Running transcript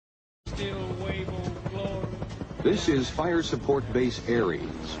This is Fire Support Base Aries,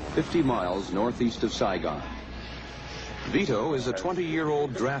 50 miles northeast of Saigon. Vito is a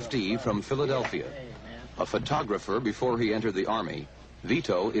 20-year-old draftee from Philadelphia. A photographer before he entered the Army,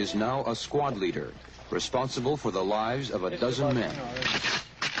 Vito is now a squad leader, responsible for the lives of a dozen men.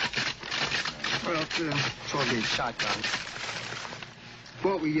 Well, it's a 12-gauge shotgun.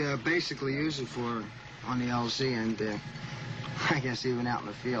 What we basically use it for on the LZ and I guess even out in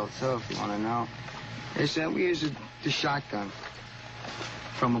the field, so if you want to know, is that we use the shotgun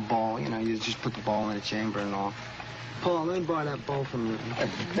from a ball. You know, you just put the ball in the chamber and all. Paul, let me borrow that ball from you.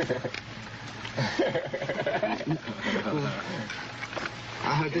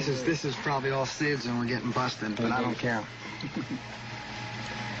 I heard this is probably all SIDS and we're getting busted, but I don't care.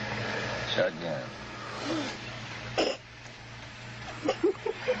 Shotgun.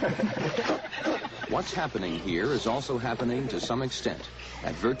 What's happening here is also happening to some extent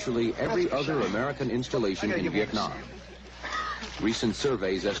at virtually every other American installation in Vietnam. Recent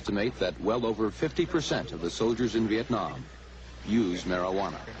surveys estimate that well over 50% of the soldiers in Vietnam use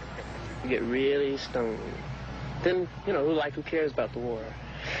marijuana. You get really stoned. Then, you know, who cares about the war?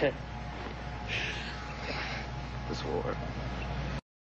 This war.